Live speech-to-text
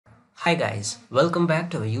Hi guys, welcome back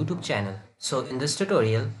to our YouTube channel. So in this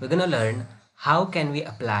tutorial, we're gonna learn how can we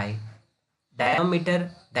apply diameter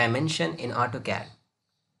dimension in AutoCAD.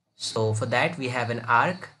 So for that we have an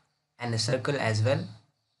arc and a circle as well.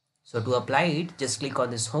 So to apply it, just click on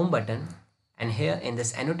this home button and here in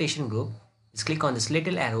this annotation group, just click on this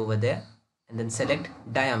little arrow over there and then select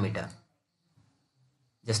diameter.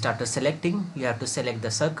 Just after selecting, you have to select the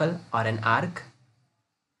circle or an arc.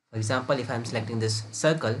 For example, if I'm selecting this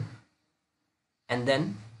circle, and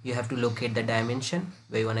then you have to locate the dimension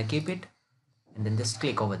where you want to keep it and then just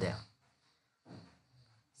click over there.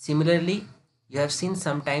 Similarly, you have seen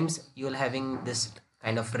sometimes you'll having this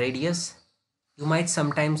kind of radius. You might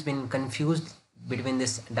sometimes been confused between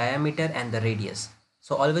this diameter and the radius.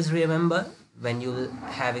 So always remember, when you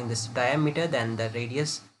having this diameter, then the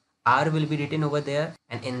radius r will be written over there,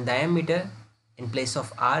 and in diameter in place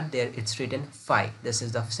of r there it's written phi. This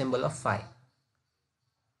is the symbol of phi.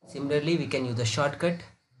 Similarly, we can use the shortcut.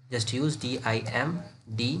 Just use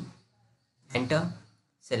DIMD, enter,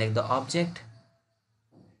 select the object.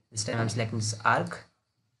 This time I'm selecting this arc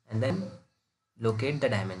and then locate the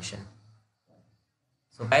dimension.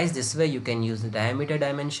 So guys, this way you can use the diameter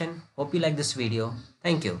dimension. Hope you like this video.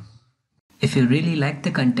 Thank you. If you really like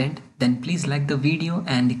the content, then please like the video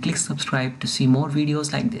and click subscribe to see more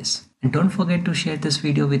videos like this. And don't forget to share this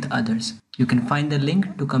video with others. You can find the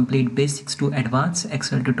link to complete basics to advanced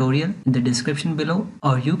Excel tutorial in the description below,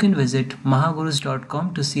 or you can visit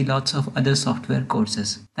mahagurus.com to see lots of other software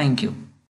courses. Thank you.